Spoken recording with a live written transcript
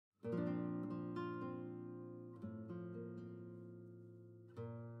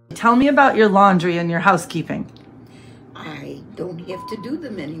tell me about your laundry and your housekeeping. I don't have to do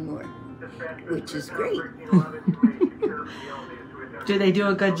them anymore, which is great. Do they do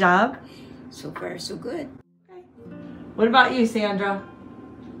a good job? So far, so good. Okay. What about you, Sandra?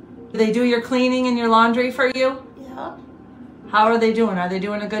 Do they do your cleaning and your laundry for you? Yeah. How are they doing? Are they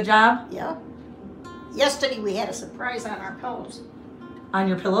doing a good job? Yeah. Yesterday we had a surprise on our pillows. On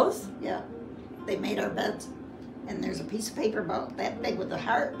your pillows? Yeah. They made our beds, and there's a piece of paper about that big with a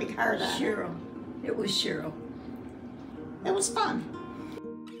heart, big heart on it. Cheryl. It was Cheryl. It was fun.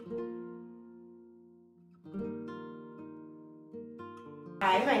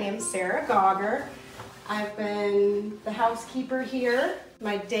 Hi, my name is Sarah Gauger. I've been the housekeeper here.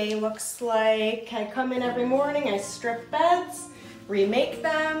 My day looks like I come in every morning, I strip beds, remake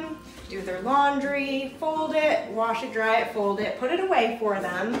them, do their laundry, fold it, wash it, dry it, fold it, put it away for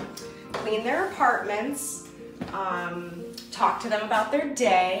them, clean their apartments, talk to them about their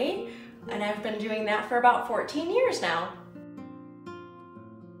day, and I've been doing that for about 14 years now.